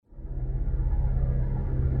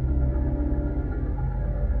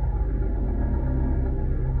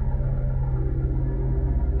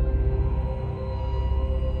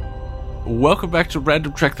Welcome back to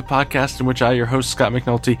Random Trek, the podcast in which I, your host, Scott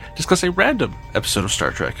McNulty, discuss a random episode of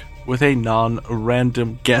Star Trek with a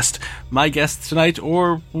non-random guest. My guest tonight,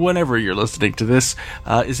 or whenever you're listening to this,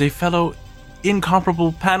 is a fellow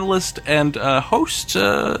incomparable panelist and host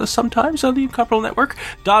sometimes on the Incomparable Network,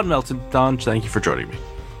 Don Melton. Don, thank you for joining me.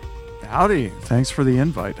 Howdy. Thanks for the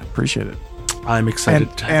invite. I appreciate it. I'm excited.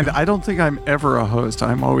 And I don't think I'm ever a host.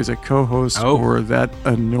 I'm always a co-host or that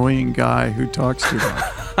annoying guy who talks too much.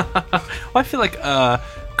 Well, I feel like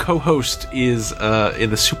co-host is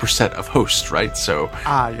in the superset of host, right? So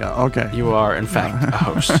yeah, okay. You are, in fact, a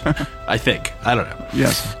host. I think. I don't know.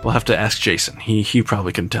 Yes. We'll have to ask Jason. He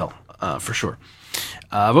probably can tell for sure.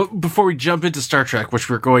 But before we jump into Star Trek, which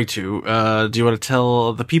we're going to, do you want to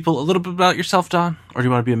tell the people a little bit about yourself, Don? Or do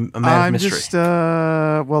you want to be a man of mystery?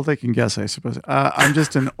 Well, they can guess, I suppose. I'm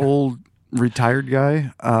just an old retired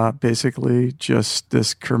guy, basically just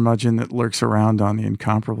this curmudgeon that lurks around on the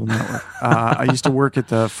Incomparable Network. I used to work at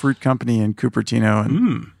the fruit company in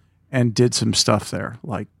Cupertino and did some stuff there,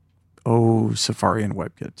 like Safari and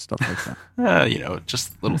WebKit, stuff like that.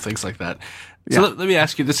 Just little things like that. So let me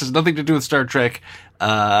ask you, this has nothing to do with Star Trek,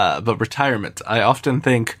 but retirement. I often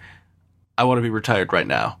think I want to be retired right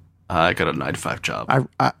now. I got a 9-to-5 job.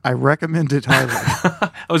 I recommend it highly.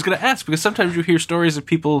 I was going to ask, because sometimes you hear stories of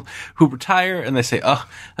people who retire and they say,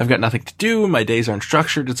 I've got nothing to do. My days aren't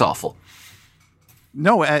structured. It's awful.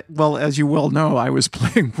 No, well, as you well know, I was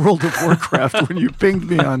playing World of Warcraft when you pinged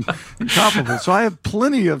me on Incomparable, so I have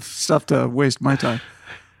plenty of stuff to waste my time.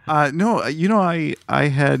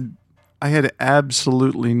 I had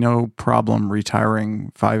absolutely no problem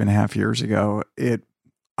retiring 5.5 years ago.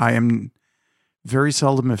 I am very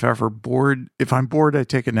seldom, if ever, bored. If I'm bored, I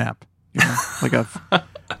take a nap, like a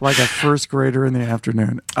first grader in the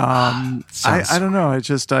afternoon. I don't know. I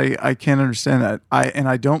can't understand that.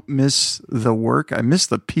 I don't miss the work. I miss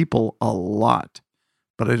the people a lot,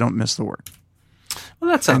 but I don't miss the work.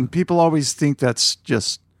 Well, and people always think that's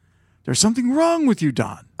just there's something wrong with you,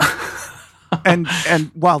 Don. and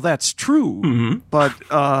while that's true, but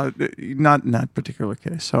not in that particular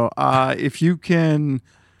case. So if you can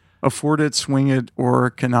afford it, swing it,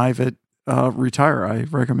 or connive it, retire. I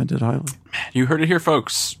recommend it highly. Man, you heard it here,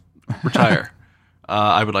 folks. Retire.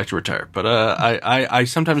 I would like to retire, but I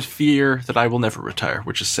sometimes fear that I will never retire,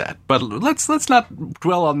 which is sad. But let's not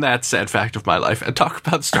dwell on that sad fact of my life and talk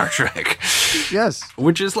about Star Trek. Yes,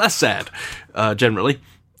 which is less sad, generally.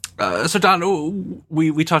 So Don,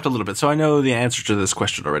 we talked a little bit, so I know the answer to this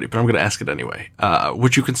question already, but I'm going to ask it anyway.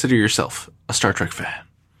 Would you consider yourself a Star Trek fan?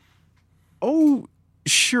 Oh,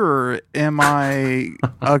 sure. Am I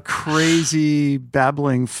a crazy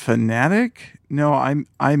babbling fanatic? No,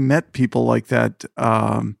 I met people like that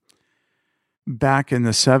back in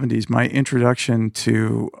the 70s. My introduction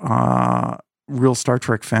to real Star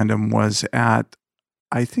Trek fandom was at,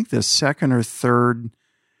 I think, the second or third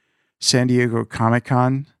San Diego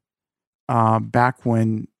Comic-Con, back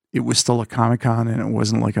when it was still a Comic-Con and it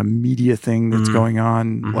wasn't like a media thing that's going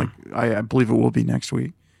on. Like I believe it will be next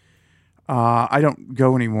week. I don't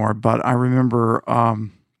go anymore, but I remember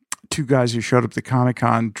two guys who showed up at the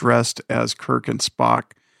Comic-Con dressed as Kirk and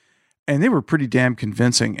Spock, and they were pretty damn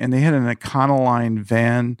convincing. And they had an Econoline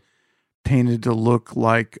van painted to look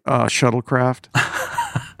like shuttlecraft.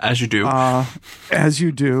 As you do. As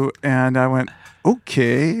you do. And I went,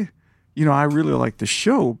 okay, I really like the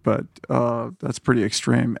show, but that's pretty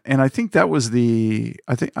extreme. And I think that was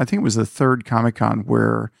I think it was the third Comic-Con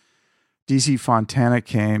where DC Fontana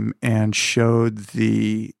came and showed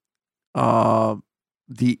the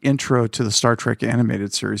intro to the Star Trek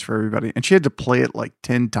animated series for everybody. And she had to play it like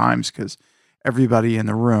 10 times because everybody in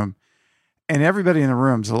the room,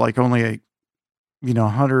 so like only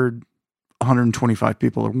 100, 125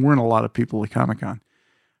 people. There weren't a lot of people at Comic-Con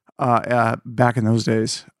back in those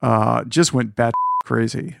days. Just went bat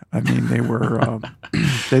crazy. I mean, they were,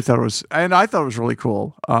 they thought it was, and I thought it was really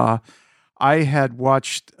cool. I had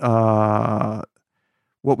watched what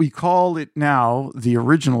we call it now, the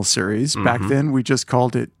original series. Back then, we just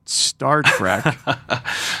called it Star Trek,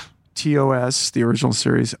 TOS, the original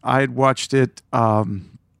series. I had watched it live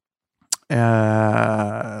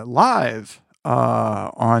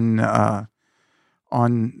on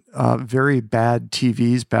very bad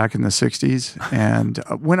TVs back in the 60s. And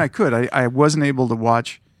when I could, I wasn't able to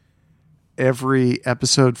watch every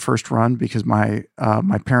episode first run because my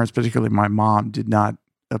parents, particularly my mom, did not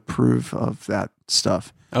approve of that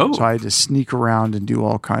stuff. So I had to sneak around and do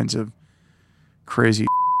all kinds of crazy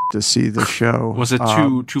to see the show. Was it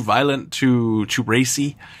too violent, too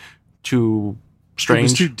racy, too strange? It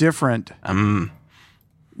was too different. It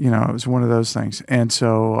was one of those things. And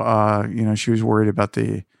so, she was worried about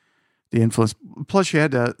the the influence. Plus, you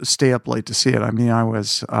had to stay up late to see it. I mean, I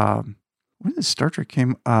was when did Star Trek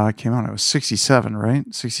came out? I was 67, right?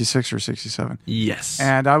 66 or 67. Yes.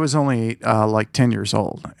 And I was only like 10 years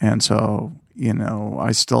old, and so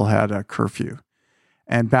I still had a curfew.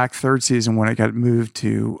 And back third season, when it got moved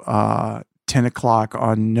to 10 o'clock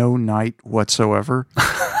on no night whatsoever,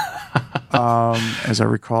 as I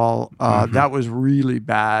recall, that was really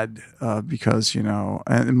bad because,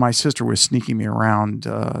 and my sister was sneaking me around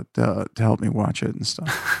to help me watch it and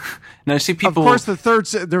stuff. Now, I see people. Of course,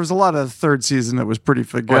 there was a lot of the third season that was pretty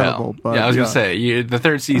forgettable. Well, I was going to say, the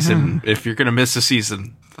third season, if you're going to miss a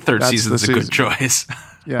season, the third season's a good choice.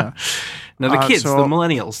 Yeah. Now, the kids, the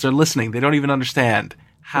millennials, they're listening. They don't even understand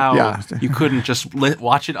how you couldn't just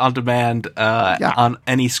watch it on demand on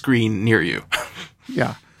any screen near you.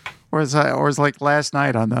 Yeah. Whereas like last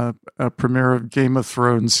night on the premiere of Game of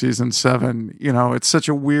Thrones season 7, it's such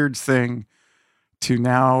a weird thing to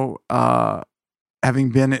now,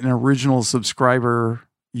 having been an original subscriber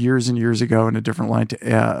years and years ago in a different life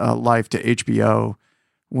to HBO,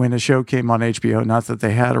 when a show came on HBO, not that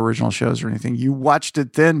they had original shows or anything, you watched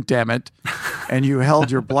it then, damn it, and you held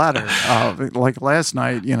your bladder. Like last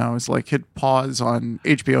night, it's like hit pause on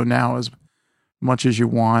HBO Now as much as you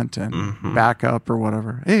want and back up or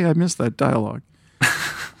whatever. Hey, I missed that dialogue.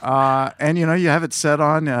 And you have it set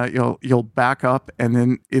on, you'll back up and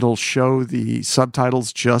then it'll show the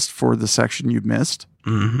subtitles just for the section you missed.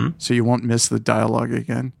 Mm-hmm. So you won't miss the dialogue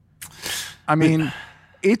again. I mean,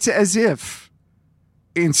 it's as if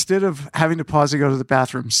instead of having to pause to go to the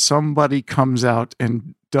bathroom, somebody comes out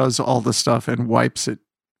and does all the stuff and wipes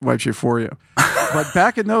you for you. But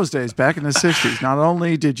back in those days, back in the 60s, not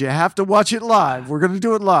only did you have to watch it live, we're going to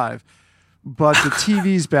do it live, but the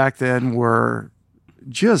TVs back then were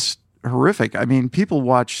just horrific. I mean, people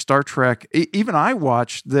watch Star Trek. Even I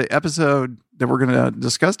watched the episode that we're going to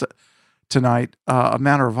discuss tonight, A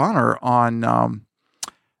Manner of Honor, on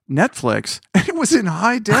Netflix, and it was in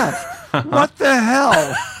high def. What the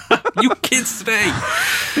hell? You kids today.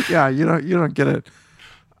 Yeah, you don't get it.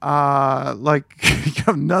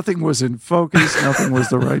 Nothing was in focus, nothing was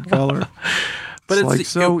the right color. But it's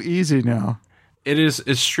so easy now.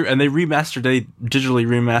 It's true, and they digitally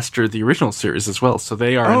remastered the original series as well, so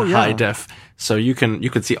they are in high def. So you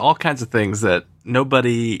can see all kinds of things that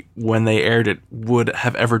nobody, when they aired it, would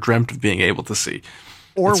have ever dreamt of being able to see.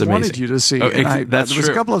 Or wanted you to see. There was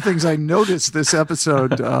a couple of things I noticed this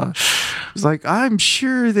episode. It was like, I'm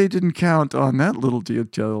sure they didn't count on that little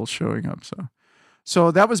detail showing up.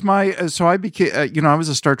 So that was so I became, I was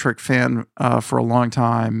a Star Trek fan for a long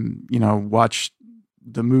time, watched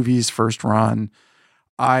the movies first run.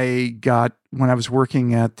 When I was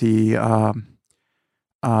working at the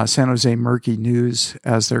San Jose Mercury News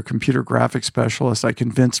as their computer graphics specialist, I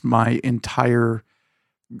convinced my entire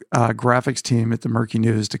graphics team at the Mercury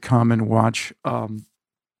News to come and watch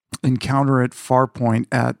Encounter at Farpoint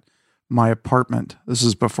at my apartment. This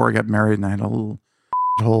is before I got married, and I had a whole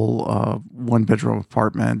one-bedroom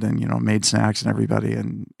apartment, and made snacks and everybody,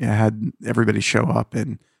 and had everybody show up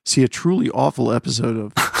and see a truly awful episode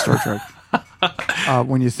of Star Trek.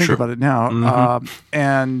 When you think about it now,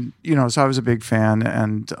 and so I was a big fan,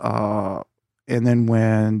 and then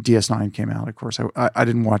when DS9 came out, of course, I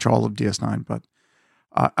didn't watch all of DS9, but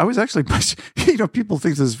I was actually, people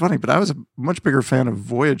think this is funny, but I was a much bigger fan of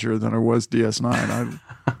Voyager than I was DS9.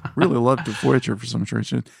 I really loved Voyager for some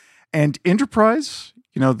reason. And Enterprise,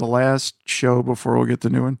 the last show before we'll get the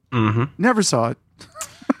new one, never saw it.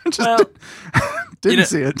 Didn't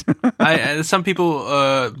see it. Some people,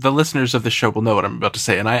 the listeners of the show will know what I'm about to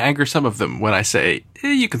say, and I anger some of them when I say,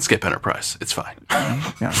 you can skip Enterprise. It's fine.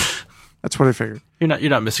 Yeah. That's what I figured. You're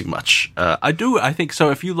not missing much. I think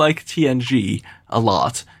so. If you like TNG a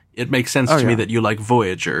lot, it makes sense to me that you like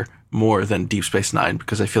Voyager more than Deep Space Nine,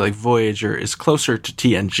 because I feel like Voyager is closer to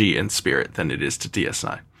TNG in spirit than it is to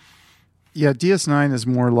DS9. Yeah, DS9 is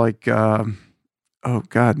more like, I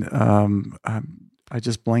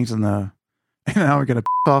just blanked on the, and now I'm going to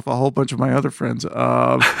piss off a whole bunch of my other friends.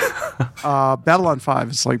 Babylon 5.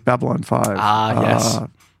 It's like Babylon 5. Yes.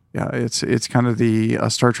 Yeah, it's kind of the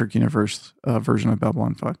Star Trek universe version of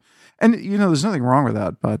Babylon 5. And, there's nothing wrong with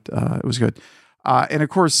that, but it was good. And, of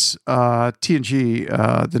course,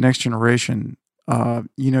 TNG, The Next Generation,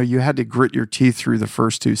 you had to grit your teeth through the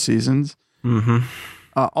first 2 seasons. Mm-hmm.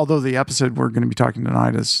 Although the episode we're going to be talking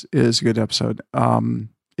tonight is a good episode.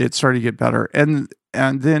 It started to get better. And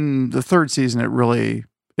then the third season, it really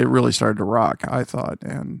started to rock, I thought.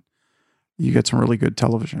 And you get some really good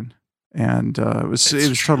television. And it was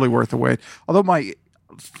totally worth the wait. Although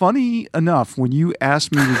funny enough, when you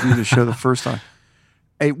asked me to do the show the first time,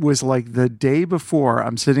 it was like the day before.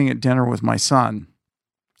 I'm sitting at dinner with my son,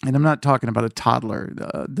 and I'm not talking about a toddler.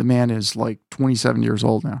 The man is like 27 years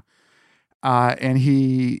old now. And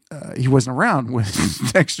he wasn't around when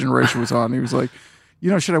Next Generation was on. He was like,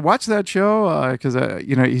 should I watch that show? Because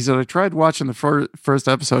he said, I tried watching the first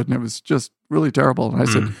episode and it was just really terrible. And I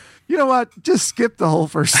said, you know what? Just skip the whole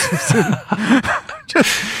first season.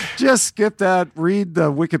 just skip that. Read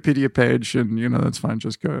the Wikipedia page, and that's fine.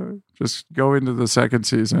 Just go into the second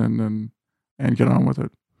season and get on with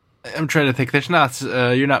it. I'm trying to think. There's not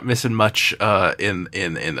you're not missing much in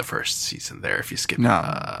the first season there if you skip. No.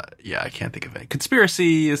 I can't think of it.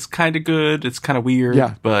 Conspiracy is kind of good. It's kind of weird.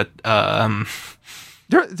 Yeah. But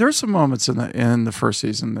there's some moments in the first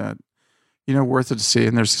season that worth it to see,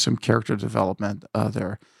 and there's some character development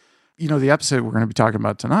there. The episode we're going to be talking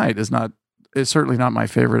about tonight is certainly not my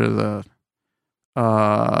favorite of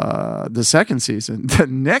the second season. The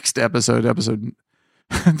next episode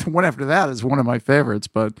the one after that is one of my favorites,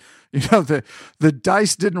 but the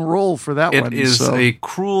dice didn't roll for that one. It is a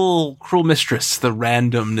cruel mistress, the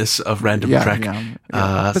randomness of Random Trek. Yeah.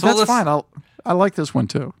 But that's fine. I like this one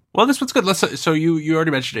too. Well, this one's good. So you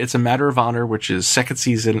already mentioned It's a Matter of Honor, which is second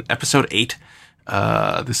season, episode 8.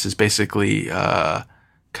 This is basically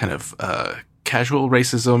kind of casual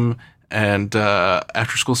racism and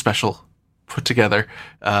after school special put together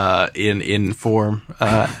in form.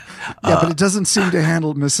 But it doesn't seem to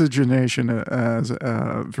handle miscegenation as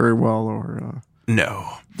very well, or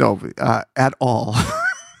no, at all.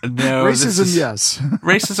 No, racism, yes.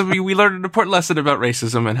 Racism. We learned an important lesson about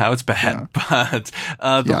racism and how it's bad. Yeah.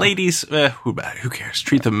 But the ladies, who cares?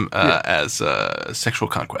 Treat them as sexual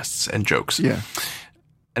conquests and jokes. Yeah,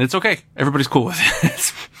 and it's okay. Everybody's cool with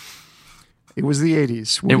it. It was the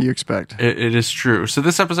 80s. What do you expect? It is true. So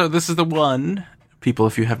this episode, this is the one, people,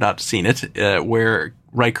 if you have not seen it, where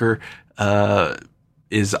Riker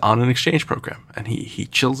is on an exchange program, and he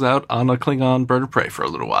chills out on a Klingon bird of prey for a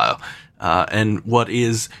little while. And what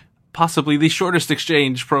is possibly the shortest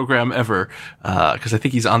exchange program ever, because I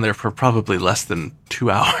think he's on there for probably less than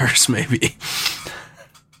 2 hours, maybe.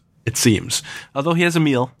 It seems. Although he has a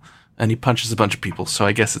meal, and he punches a bunch of people, so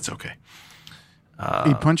I guess it's okay.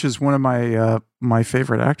 He punches one of my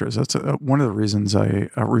favorite actors. That's one of the reasons I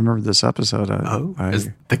remember this episode. Is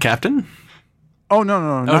the captain? Oh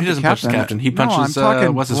no! He doesn't punch the captain. He punches. I'm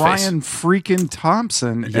talking what's his face? Brian freaking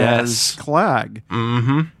Thompson as Clag.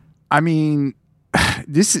 Mm-hmm. I mean,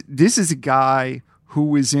 this is a guy who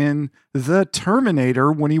was in The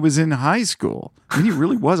Terminator when he was in high school. I mean, he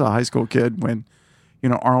really was a high school kid when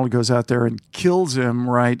Arnold goes out there and kills him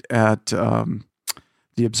right at the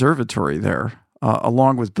observatory there.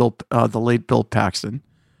 Along with the late Bill Paxton,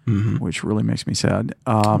 which really makes me sad.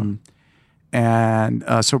 And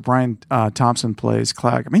so Brian Thompson plays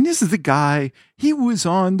Clag. I mean, this is the guy. He was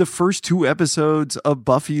on the first 2 episodes of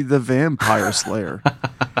Buffy the Vampire Slayer.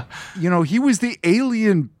 He was the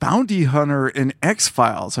alien bounty hunter in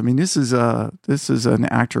X-Files. I mean, this is an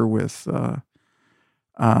actor with some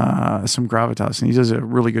gravitas, and he does a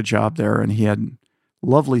really good job there. And he had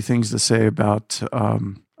lovely things to say about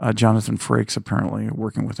Jonathan Frakes, apparently,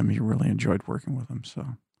 working with him. He really enjoyed working with him.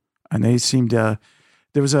 So, and they seemed to,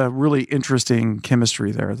 there was a really interesting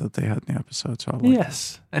chemistry there that they had in the episode. So I liked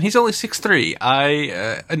yes. And he's only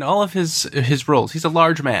 6'3". In all of his roles, he's a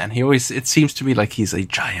large man. It seems to me like he's a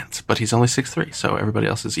giant, but he's only 6'3". So everybody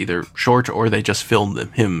else is either short or they just filmed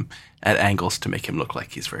him at angles to make him look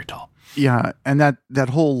like he's very tall. Yeah. And that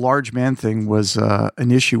whole large man thing was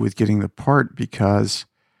an issue with getting the part because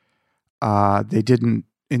they didn't,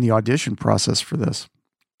 in the audition process for this,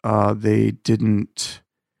 they didn't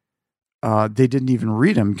even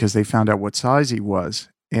read him because they found out what size he was.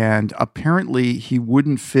 And apparently he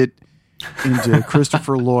wouldn't fit into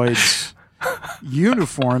Christopher Lloyd's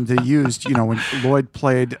uniform they used, when Lloyd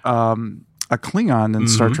played a Klingon in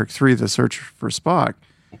Star Trek III, The Search for Spock.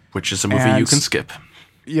 Which is a movie you can skip.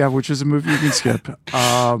 Yeah, which is a movie you can skip.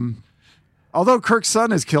 Although Kirk's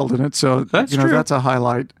son is killed in it, so that's true. That's a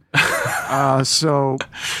highlight. And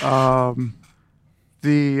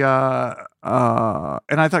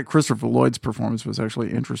I thought Christopher Lloyd's performance was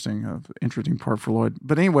actually interesting part for Lloyd.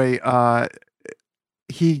 But anyway,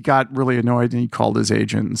 he got really annoyed and he called his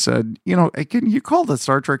agent and said, hey, can you call the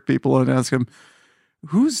Star Trek people and ask them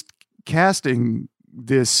who's casting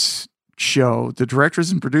this show, the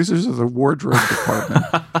directors and producers or the wardrobe department?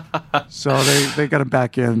 So they got him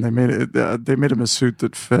back in. They made him a suit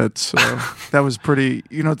that fit. So that was pretty,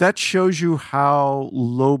 that shows you how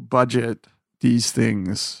low budget these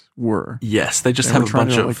things were. Yes, they just have a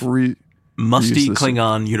bunch of musty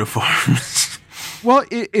Klingon uniforms. Well,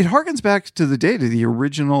 it harkens back to the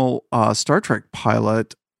original Star Trek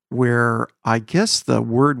pilot, where I guess the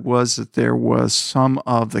word was that there was some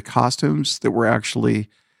of the costumes that were actually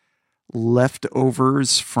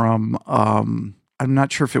leftovers from, I'm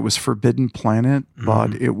not sure if it was Forbidden Planet,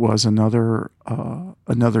 but it was another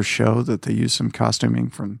show that they used some costuming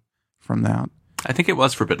from that. I think it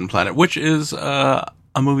was Forbidden Planet, which is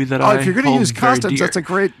a movie that if you're going to use costumes, that's a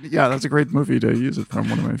great movie to use it from.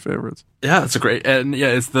 One of my favorites. Yeah, it's a great, and yeah,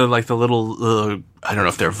 it's the little I don't know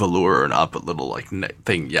if they're velour or not, but little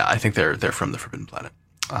thing. Yeah, I think they're from the Forbidden Planet.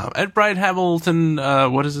 And Brian Hamilton,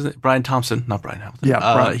 what is it? Brian Thompson, not Brian Hamilton.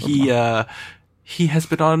 Yeah, he has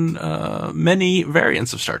been on many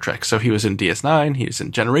variants of Star Trek. So he was in DS9, he was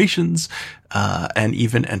in Generations, and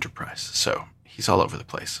even Enterprise. So he's all over the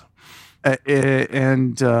place. But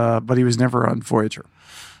he was never on Voyager.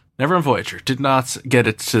 Never on Voyager. Did not get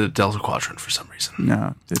it to Delta Quadrant for some reason.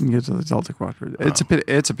 No, didn't get to the Delta Quadrant. It's a pity.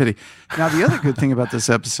 It's a pity. Now, the other good thing about this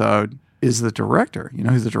episode is the director. You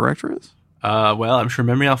know who the director is? Well, I'm sure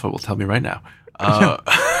Memory Alpha will tell me right now. Now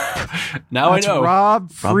That's I know.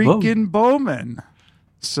 Rob freaking Bowman.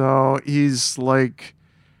 So he's like,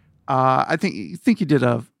 I think he did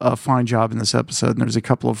a fine job in this episode. And there's a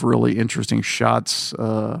couple of really interesting shots,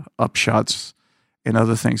 up shots, and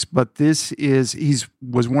other things. But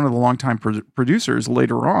was one of the longtime producers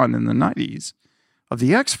later on in the 90s of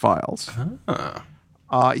the X-Files.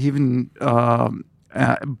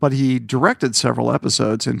 But he directed several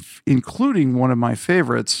episodes, including one of my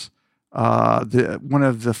favorites, one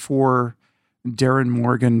of the 4 Darren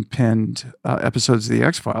Morgan penned episodes of the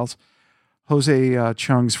X-Files, Jose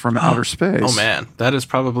Chung's From Outer Space. Oh man, that is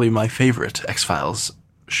probably my favorite X-Files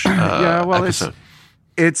episode.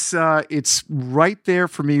 It's right there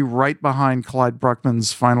for me, right behind Clyde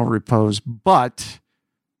Bruckman's Final Repose, but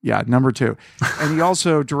yeah, number 2. And he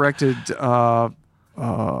also directed the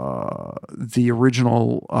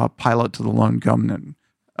original pilot to The Lone Gunman,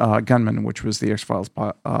 which was the X-Files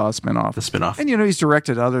spinoff. The spinoff. And he's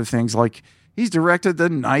directed other things, like he's directed The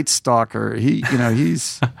Night Stalker.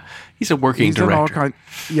 He's he's a working director.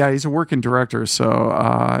 He's a working director. So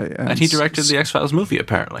and he directed the X-Files movie,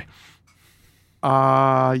 apparently.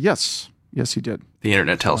 Yes, he did. The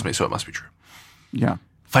internet tells me, so it must be true. Yeah.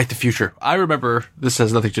 Fight the Future. I remember, this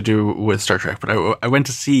has nothing to do with Star Trek, but I went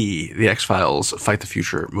to see the X-Files Fight the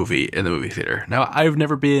Future movie in the movie theater. Now, I've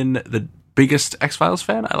never been the biggest X-Files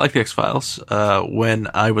fan. I like the X-Files. When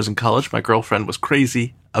I was in college, my girlfriend was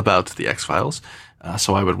crazy about the X-Files.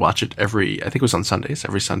 So I would watch it I think it was on Sundays.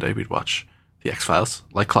 Every Sunday we'd watch the X-Files,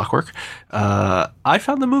 like clockwork. I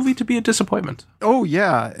found the movie to be a disappointment. Oh,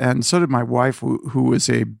 yeah. And so did my wife, who was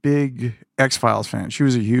a big X-Files fan. She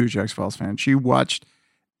was a huge X-Files fan. She watched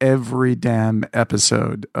every damn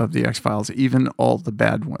episode of the X-Files, even all the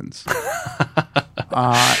bad ones.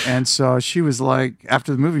 And so she was like,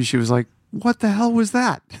 after the movie, she was like, what the hell was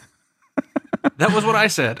that? That was what I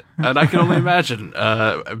said. And I can only imagine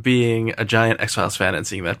being a giant X-Files fan and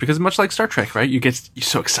seeing that, because much like Star Trek, right? You're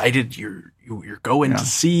so excited. You're going to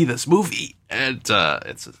see this movie, and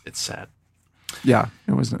it's sad. Yeah,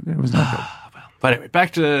 it was not good. But anyway,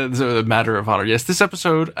 back to the matter of honor. Yes, this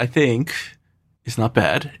episode, I think, is not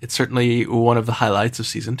bad. It's certainly one of the highlights of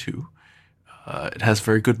season 2. It has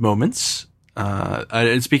very good moments.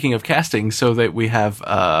 And speaking of casting, so that we have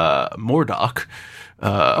Mordok.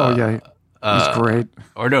 He's great.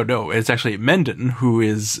 Or no, it's actually Mendon, who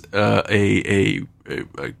is a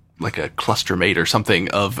like a cluster mate or something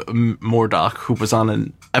of Mordok, who was on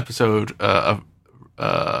an episode I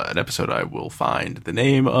will find the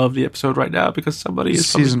name of the episode right now, because somebody is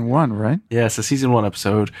season 1, right? Yes, a season 1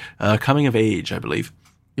 episode, Coming of Age, I believe.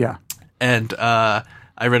 Yeah. And I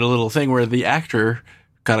read a little thing where the actor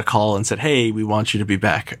got a call and said, "Hey, we want you to be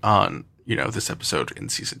back on, this episode in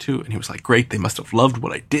season 2." And he was like, "Great, they must have loved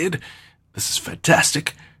what I did. This is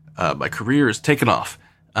fantastic. My career is taken off."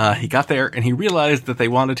 He got there and he realized that they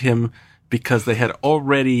wanted him because they had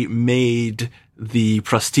already made the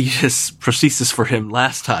prosthesis for him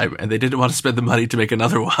last time, and they didn't want to spend the money to make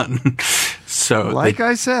another one. So,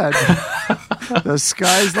 I said, the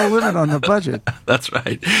sky's the limit on the budget. That's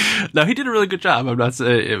right. Now, he did a really good job. I'm not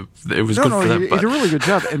saying it was good for them. He did a really good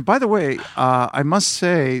job. And by the way, I must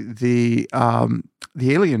say the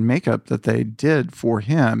alien makeup that they did for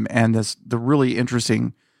him, and the really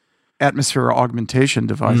interesting atmosphere augmentation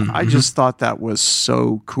device, I just thought that was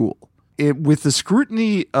so cool. With the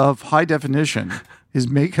scrutiny of high definition, his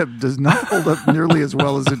makeup does not hold up nearly as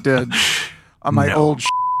well as it did on my old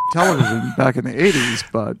television back in the 80s,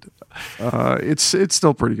 but it's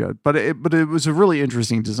still pretty good. But it was a really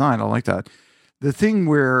interesting design. I like that. The thing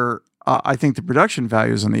where I think the production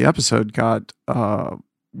values on the episode got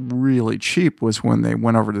really cheap was when they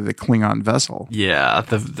went over to the Klingon vessel. Yeah,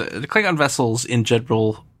 the Klingon vessels in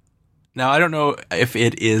general. Now, I don't know if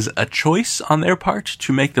it is a choice on their part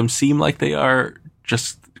to make them seem like they are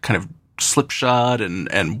just kind of slipshod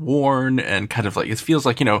and worn and kind of like, it feels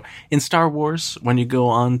like, in Star Wars, when you go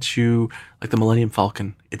on to like the Millennium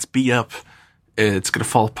Falcon, it's beat up, it's going to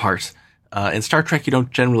fall apart. In Star Trek, you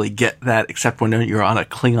don't generally get that except when you're on a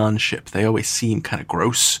Klingon ship. They always seem kind of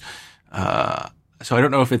gross. So I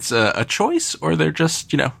don't know if it's a choice or they're just,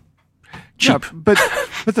 cheap. Yeah, but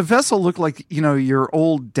the vessel looked like, your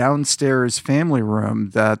old downstairs family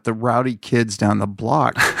room that the rowdy kids down the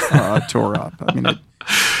block tore up. I mean, it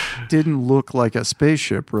didn't look like a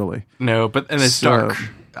spaceship, really. No, and it's dark.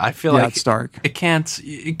 I feel like it's dark. It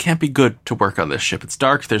can't be good to work on this ship. It's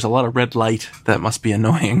dark. There's a lot of red light that must be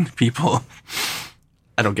annoying people.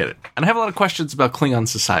 I don't get it. And I have a lot of questions about Klingon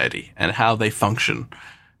society and how they function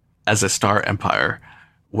as a star empire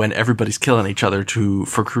when everybody's killing each other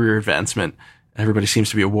for career advancement. Everybody seems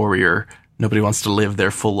to be a warrior. Nobody wants to live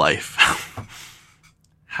their full life.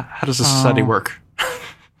 How does a society work?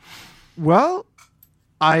 Well,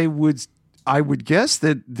 I would guess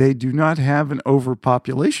that they do not have an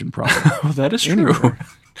overpopulation problem. Well, that is true.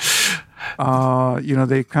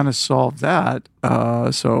 They kind of solved that.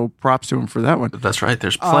 So props to them for that one. That's right.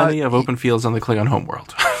 There's plenty of open fields on the Klingon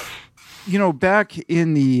homeworld. Back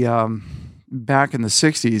in the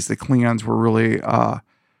 60s, the Klingons were really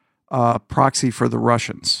proxy for the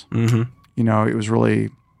Russians. Mm-hmm. It was really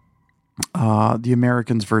the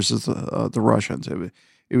Americans versus the Russians.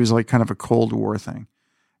 It was like kind of a Cold War thing.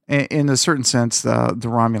 In a certain sense, the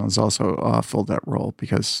Romulans also filled that role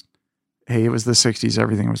because, hey, it was the 60s.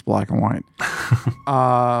 Everything was black and white.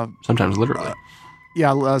 Sometimes literally.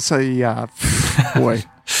 Boy,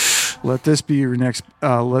 let this be your next.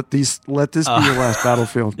 Let this be your last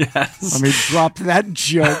battlefield. Yes. Let me drop that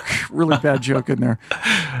joke. Really bad joke in there.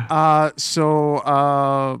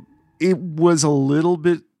 So it was a little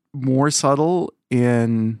bit more subtle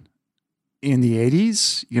in the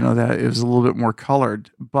 80s, that it was a little bit more colored.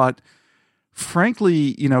 But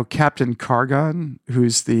frankly, Captain Kargan,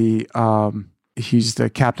 who's he's the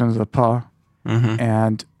captain of the PA, mm-hmm.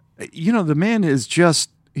 and, the man is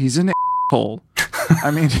he's an asshole. I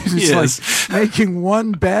mean, it's like making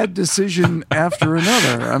one bad decision after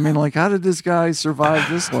another. I mean, like, how did this guy survive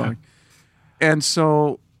this long? And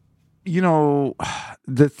so,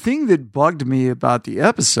 the thing that bugged me about the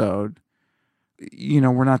episode,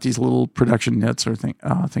 we're not these little production nits or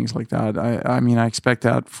things like that. I mean, I expect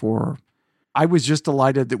that I was just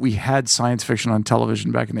delighted that we had science fiction on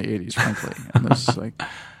television back in the 80s, frankly. And this is like,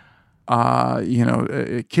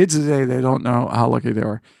 kids today, they don't know how lucky they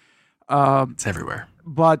are. It's everywhere.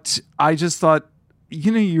 But I just thought,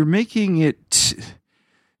 you're making it,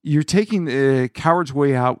 you're taking the coward's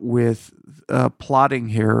way out with plotting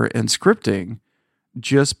here and scripting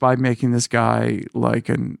just by making this guy like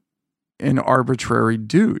an arbitrary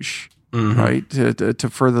douche, mm-hmm. right? To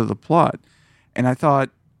further the plot. And I thought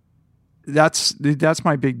that's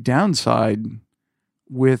my big downside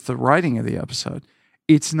with the writing of the episode.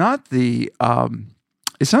 It's not the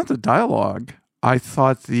dialogue. I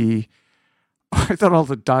thought all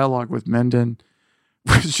the dialogue with Menden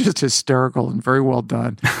was just hysterical and very well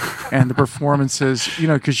done. And the performances,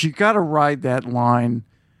 because you got to ride that line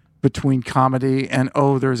between comedy and,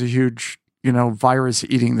 there's a huge, virus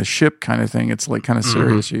eating the ship kind of thing. It's like kind of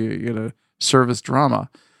serious, mm-hmm. Service drama.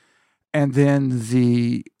 And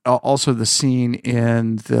then also the scene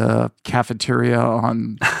in the cafeteria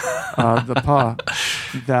on the PA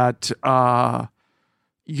that,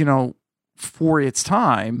 for its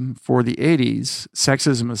time, for the 80s,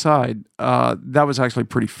 sexism aside, that was actually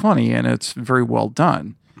pretty funny and it's very well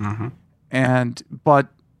done. Mm-hmm. But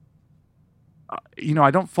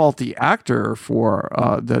I don't fault the actor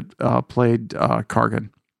that played Kargan,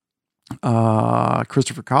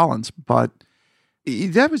 Christopher Collins, but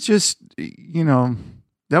that was just,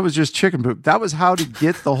 chicken poop. That was how to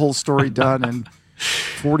get the whole story done in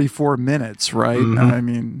 44 minutes, right? Mm-hmm. I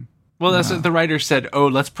mean... Well, that's what the writer said,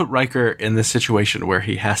 let's put Riker in this situation where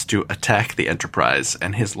he has to attack the Enterprise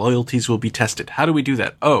and his loyalties will be tested. How do we do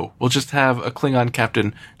that? We'll just have a Klingon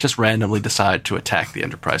captain just randomly decide to attack the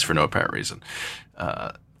Enterprise for no apparent reason.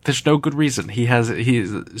 There's no good reason. There's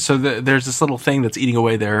this little thing that's eating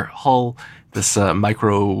away their hull, this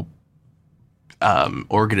micro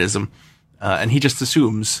organism, and he just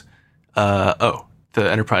assumes, the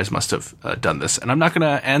Enterprise must have done this. And I'm not going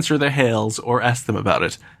to answer their hails or ask them about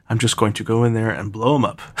it. I'm just going to go in there and blow them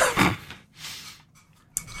up.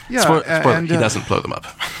 Yeah, Spoiler, he doesn't blow them up.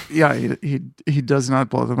 Yeah, he does not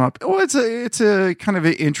blow them up. Well, it's a kind of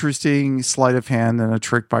an interesting sleight of hand and a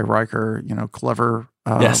trick by Riker. Clever.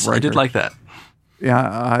 Yes, Riker. I did like that.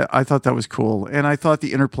 Yeah, I thought that was cool, and I thought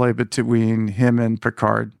the interplay between him and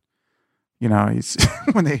Picard. He's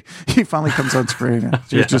when he finally comes on screen and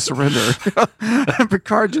just surrender. And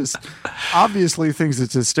Picard just obviously thinks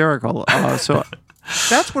it's hysterical. So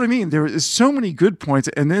that's what I mean. There is so many good points,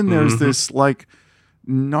 and then there's this like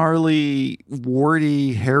gnarly,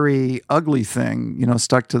 warty, hairy, ugly thing,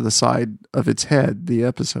 stuck to the side of its head. The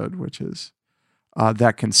episode, which is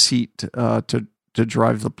that conceit to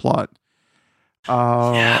drive the plot,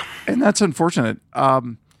 and that's unfortunate.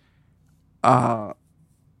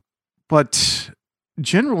 But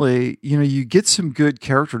generally, you get some good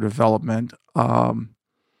character development, and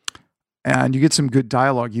you get some good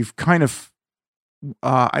dialogue. You've kind of,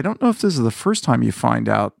 I don't know if this is the first time you find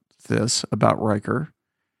out this about Riker,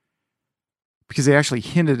 because they actually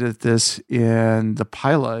hinted at this in the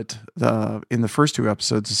pilot, in the first 2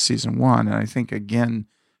 episodes of season 1, and I think again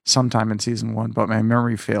sometime in season 1. But my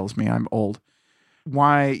memory fails me. I'm old.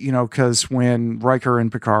 Why? Because when Riker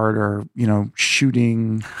and Picard are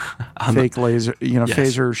shooting fake laser, yes.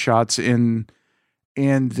 phaser shots in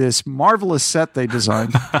this marvelous set they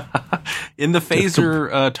designed in the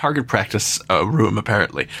phaser target practice room,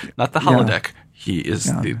 apparently not the holodeck. He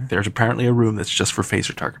is. There's apparently a room that's just for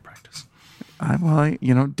phaser target practice.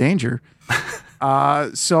 Danger.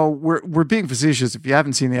 So we're being facetious. If you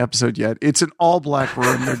haven't seen the episode yet, it's an all black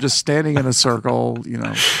room. They're just standing in a circle,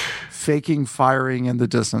 faking firing in the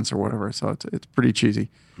distance or whatever. So it's pretty cheesy.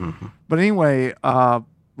 Mm-hmm. But anyway,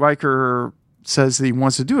 Riker says that he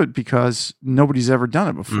wants to do it because nobody's ever done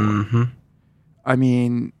it before. Mm-hmm. I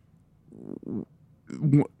mean,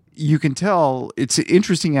 you can tell it's an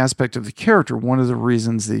interesting aspect of the character. One of the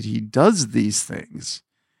reasons that he does these things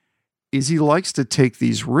is he likes to take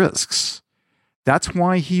these risks. That's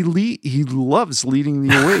why he loves leading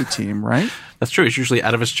the away team, right? That's true. He's usually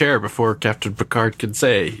out of his chair before Captain Picard can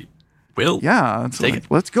say, "Will, take it.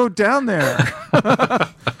 Let's go down there."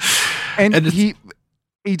 and he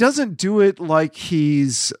doesn't do it like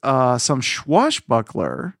he's some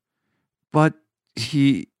swashbuckler, but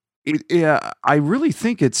I really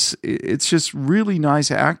think it's just really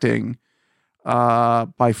nice acting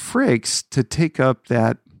by Frakes to take up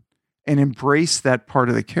that and embrace that part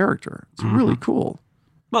of the character. It's really cool.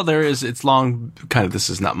 Well, it's long kind of, this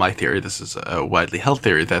is not my theory, this is a widely held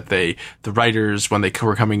theory, that the writers, when they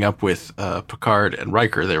were coming up with Picard and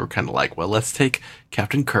Riker, they were kind of like, well, let's take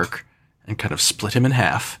Captain Kirk and kind of split him in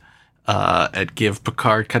half and give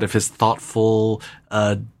Picard kind of his thoughtful,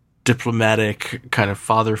 diplomatic, kind of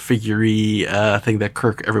father figure-y thing that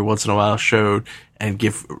Kirk every once in a while showed, and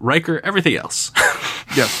give Riker everything else.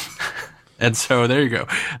 Yes. And so there you go.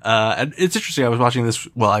 And it's interesting. I was watching this.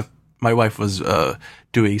 Well, my wife was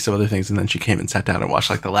doing some other things, and then she came and sat down and watched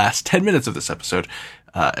like the last 10 minutes of this episode.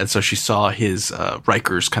 And so she saw his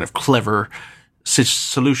Riker's kind of clever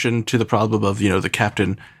solution to the problem of, the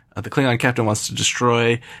captain. The Klingon captain wants to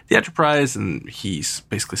destroy the Enterprise, and he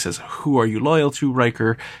basically says, "Who are you loyal to,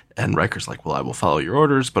 Riker?" And Riker's like, "Well, I will follow your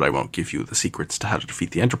orders, but I won't give you the secrets to how to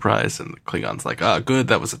defeat the Enterprise." And the Klingon's like, "Good,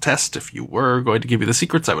 that was a test. If you were going to give me the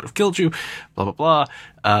secrets, I would have killed you." Blah blah blah.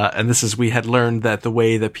 And we had learned that the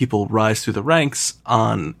way that people rise through the ranks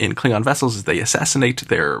in Klingon vessels is they assassinate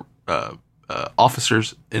their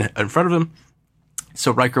officers in front of them.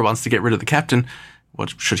 So Riker wants to get rid of the captain.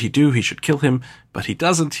 What should he do? He should kill him, but he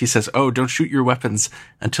doesn't. He says, "Don't shoot your weapons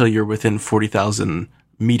until you're within 40,000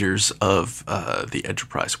 meters of the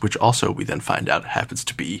Enterprise," which also we then find out happens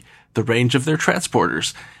to be the range of their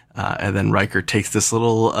transporters. And then Riker takes this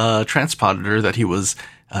little transponder that he was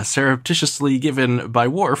surreptitiously given by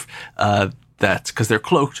Worf, because they're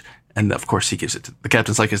cloaked. And of course he gives it to the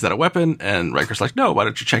captain's like, "Is that a weapon?" And Riker's like, "No, why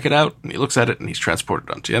don't you check it out?" And he looks at it and he's transported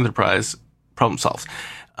onto the Enterprise. Problem solved.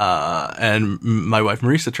 And my wife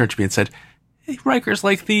Marisa turned to me and said, "Hey, Riker's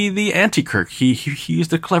like the anti-Kirk. He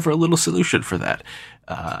used a clever little solution for that."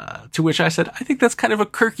 To which I said, "I think that's kind of a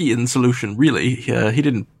Kirkian solution, really." He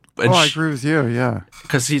didn't. I agree with you. Yeah,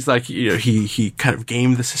 because he's like, he kind of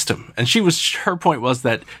gamed the system, and her point was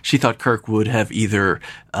that she thought Kirk would have either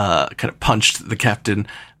kind of punched the captain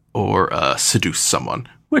or seduced someone,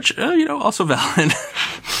 which also valid.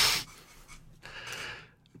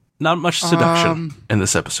 Not much seduction in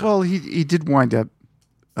this episode. Well, he did wind up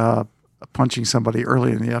punching somebody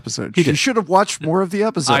early in the episode. She should have watched more of the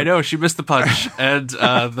episode. I know, she missed the punch. And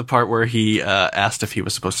the part where he asked if he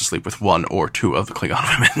was supposed to sleep with one or two of the Klingon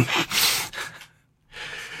women.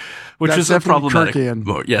 Which is a problematic.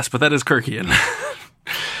 Kirkian. Yes, but that is Kirkian.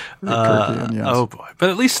 Kirkian, yes. Oh boy! But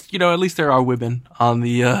at least there are women on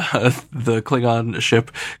the the Klingon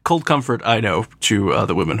ship. Cold comfort, I know, to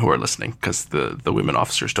the women who are listening, because the women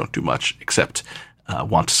officers don't do much except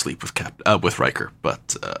want to sleep with Riker.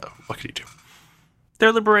 But what can you do?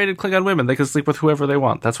 They're liberated Klingon women. They can sleep with whoever they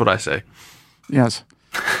want. That's what I say. Yes.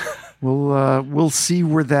 We'll see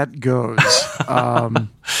where that goes.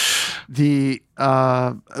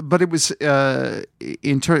 But it was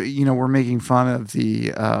we're making fun of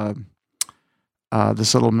the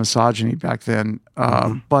subtle misogyny back then,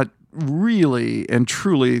 but really and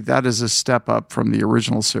truly, that is a step up from the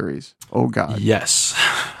original series. Oh God, yes.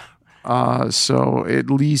 So at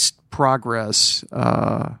least progress.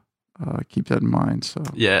 Keep that in mind. So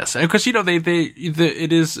yes, and because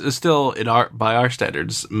it is still by our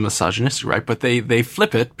standards misogynistic, right? But they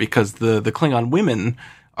flip it, because the Klingon women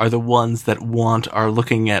are the ones that are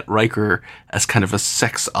looking at Riker as kind of a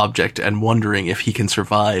sex object and wondering if he can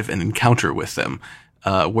survive an encounter with them.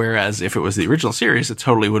 Whereas if it was the original series, it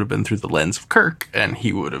totally would have been through the lens of Kirk, and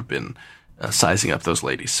he would have been sizing up those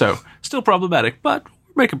ladies. So still problematic, but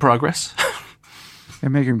we're making progress.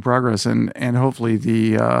 And making progress, and hopefully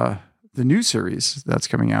the new series that's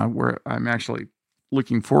coming out, where I'm actually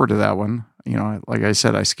looking forward to that one. Like I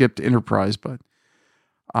said, I skipped Enterprise, but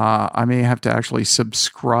I may have to actually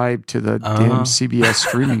subscribe to the damn CBS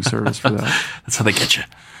streaming service for that. That's how they get you.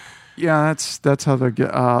 Yeah, that's how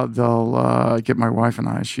they'll get my wife and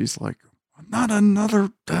I. She's like, not another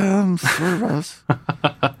damn service.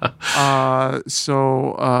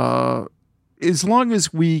 So as long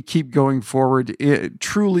as we keep going forward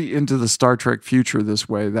truly into the Star Trek future this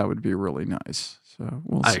way, that would be really nice. So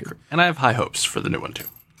we'll see. I agree. And I have high hopes for the new one too.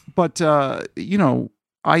 But, I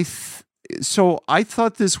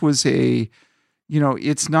thought this was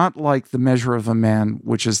it's not like The Measure of a Man,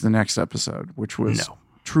 which is the next episode, which was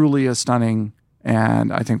truly a stunning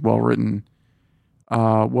and I think well-written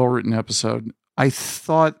episode. I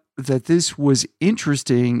thought that this was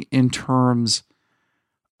interesting in terms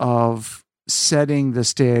of setting the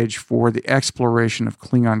stage for the exploration of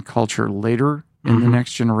Klingon culture later in the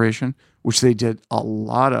Next Generation, which they did a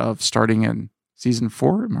lot of starting in season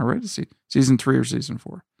 4. Am I right? Season 3 or season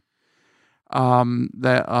 4?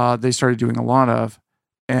 That they started doing a lot of.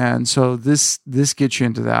 And so this gets you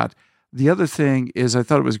into that. The other thing is, I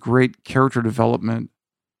thought it was great character development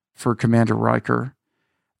for Commander Riker.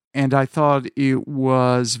 And I thought it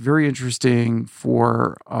was very interesting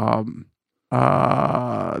for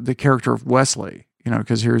the character of Wesley,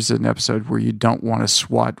 because here's an episode where you don't want to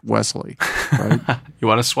swat Wesley, right? You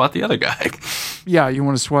want to swat the other guy. Yeah, you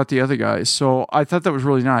want to swat the other guy. So I thought that was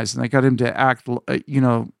really nice. And they got him to act,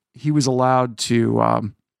 he was allowed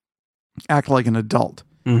to act like an adult.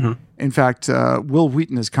 Mm-hmm. In fact, Will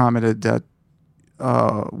Wheaton has commented that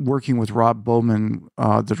working with Rob Bowman,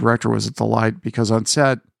 the director, was a delight, because on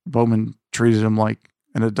set, Bowman treated him like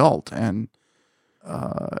an adult and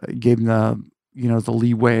gave him the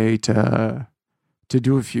leeway to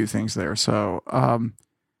do a few things there. So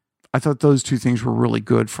I thought those two things were really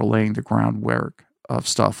good for laying the groundwork of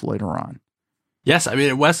stuff later on. Yes, I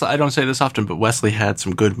mean, Wesley, I don't say this often, but Wesley had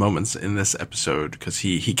some good moments in this episode, because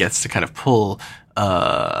he gets to kind of pull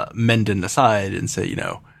Mendon aside and say,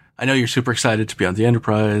 I know you're super excited to be on the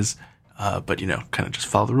Enterprise, but, kind of just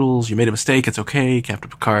follow the rules. You made a mistake. It's okay. Captain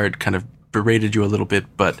Picard kind of berated you a little bit,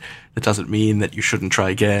 but that doesn't mean that you shouldn't try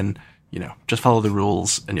again. Just follow the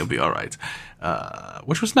rules and you'll be all right.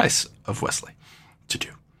 Which was nice of Wesley to do.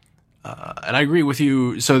 And I agree with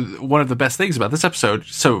you. So one of the best things about this episode,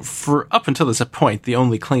 so for up until this point, the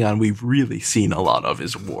only Klingon we've really seen a lot of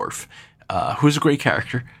is Worf, who's a great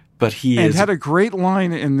character, but he had a great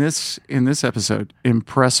line in this episode.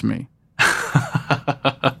 Impress me.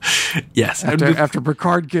 Yes. After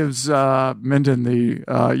Picard gives Mendon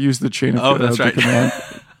the use the chain of that's right. command.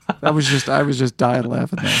 I was just dying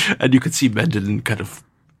laughing there. And you could see Mendon kind of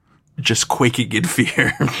just quaking in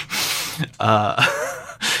fear.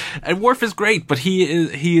 And Worf is great, but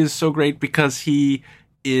he is so great because he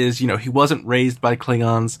is, he wasn't raised by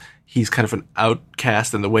Klingons. He's kind of an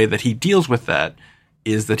outcast, and the way that he deals with that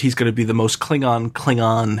is that he's going to be the most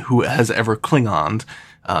Klingon who has ever Klingoned.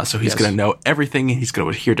 So he's going to know everything. He's going to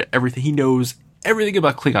adhere to everything. He knows everything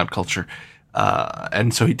about Klingon culture.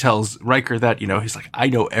 And so he tells Riker that, he's like, I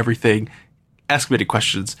know everything. Ask me any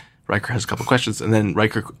questions. Riker has a couple questions. And then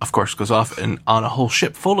Riker, of course, goes off and on a whole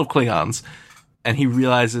ship full of Klingons. And he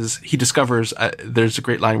discovers, there's a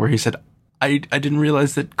great line where he said, I didn't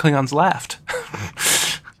realize that Klingons laughed.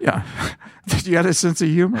 Yeah. You had a sense of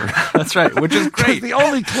humor. That's right, which is great. The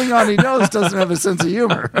only Klingon he knows doesn't have a sense of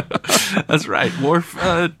humor. That's right. Worf,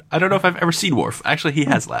 I don't know if I've ever seen Worf. Actually, he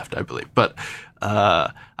has laughed, I believe. But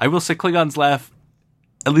I will say Klingons laugh,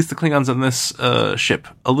 at least the Klingons on this ship,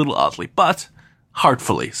 a little oddly, but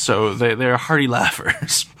heartfully. So they're hearty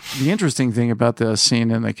laughers. The interesting thing about the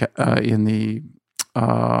scene in the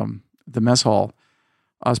mess hall,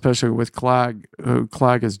 especially with Clag,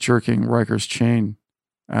 Clag is jerking Riker's chain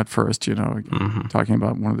at first, talking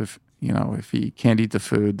about one of the, if he can't eat the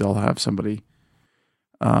food, they'll have somebody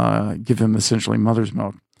give him essentially mother's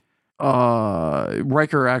milk.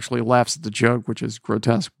 Riker actually laughs at the joke, which is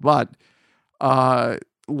grotesque, but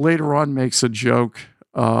later on makes a joke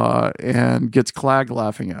and gets Clag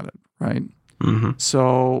laughing at it, right? Mm-hmm.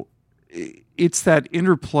 So it's that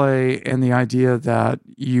interplay and the idea that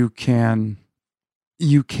you can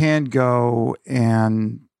go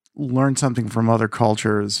and learn something from other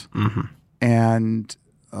cultures and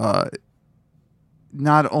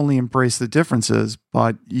not only embrace the differences,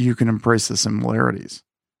 but you can embrace the similarities.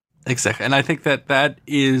 Exactly. And I think that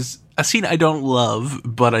is a scene I don't love,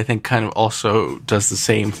 but I think kind of also does the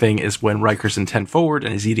same thing as when Riker's in 10 Forward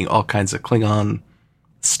and is eating all kinds of Klingon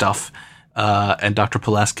stuff. And Dr.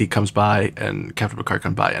 Pulaski comes by and Captain Picard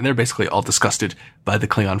come by, and they're basically all disgusted by the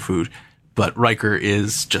Klingon food. But Riker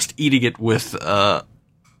is just eating it with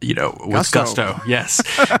with gusto. Yes.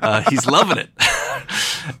 He's loving it.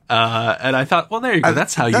 And I thought, well, there you go.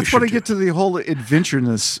 That's how you should That's what I get to the whole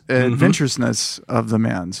adventurousness of the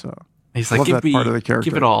man. So he's like,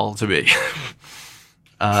 give it all to me.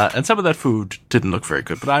 And some of that food didn't look very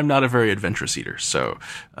good, but I'm not a very adventurous eater. So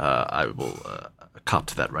I will cop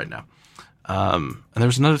to that right now. And there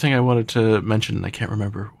was another thing I wanted to mention, and I can't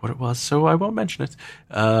remember what it was, so I won't mention it.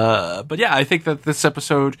 But yeah, I think that this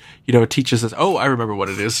episode, teaches us. Oh, I remember what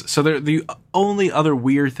it is. So the only other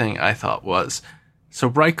weird thing I thought was, so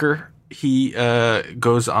Riker, he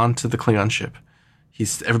goes onto the Klingon ship.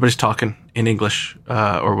 Everybody's talking in English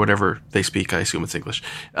or whatever they speak. I assume it's English.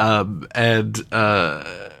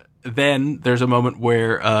 Then there's a moment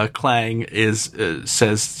where Clang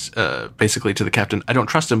says basically to the captain, I don't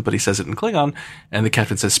trust him, but he says it in Klingon, and the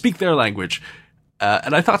captain says, speak their language.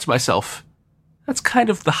 And I thought to myself, that's kind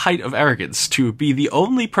of the height of arrogance, to be the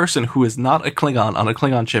only person who is not a Klingon on a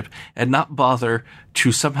Klingon ship and not bother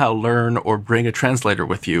to somehow learn or bring a translator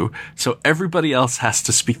with you, so everybody else has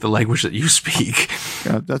to speak the language that you speak.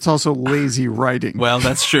 Yeah, that's also lazy writing. Well,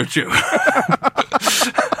 that's true too.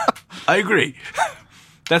 I agree.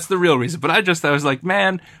 That's the real reason. But I was like,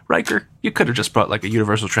 man, Riker, you could have just brought like a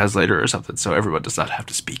universal translator or something so everyone does not have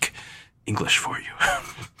to speak English for you.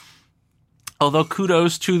 Although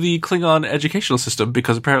kudos to the Klingon educational system,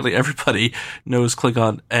 because apparently everybody knows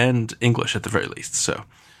Klingon and English at the very least. So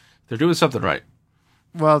they're doing something right.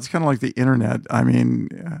 Well, it's kind of like the internet. I mean,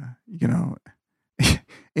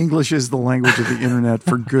 English is the language of the internet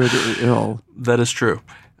for good or ill. That is true.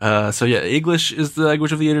 So yeah, English is the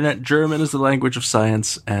language of the internet, German is the language of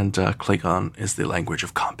science, and Klingon is the language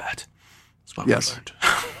of combat. That's what we learned.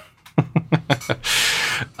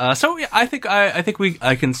 So yeah, I think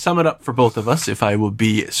I can sum it up for both of us, if I will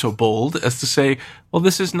be so bold as to say, well,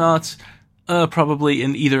 this is not probably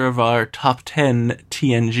in either of our top 10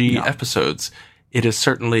 TNG episodes. It is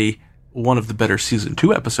certainly one of the better season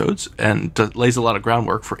 2 episodes, and lays a lot of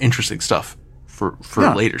groundwork for interesting stuff for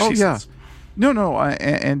later seasons. Yeah. No,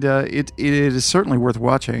 it is certainly worth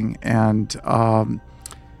watching, and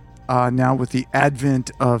now with the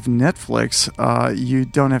advent of Netflix, you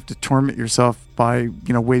don't have to torment yourself by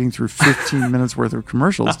waiting through 15 minutes worth of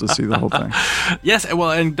commercials to see the whole thing. Yes,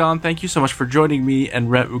 well, and Don, thank you so much for joining me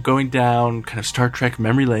and going down kind of Star Trek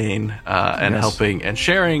memory lane and helping and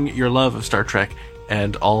sharing your love of Star Trek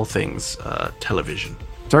and all things television.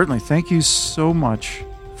 Certainly, thank you so much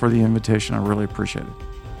for the invitation. I really appreciate it.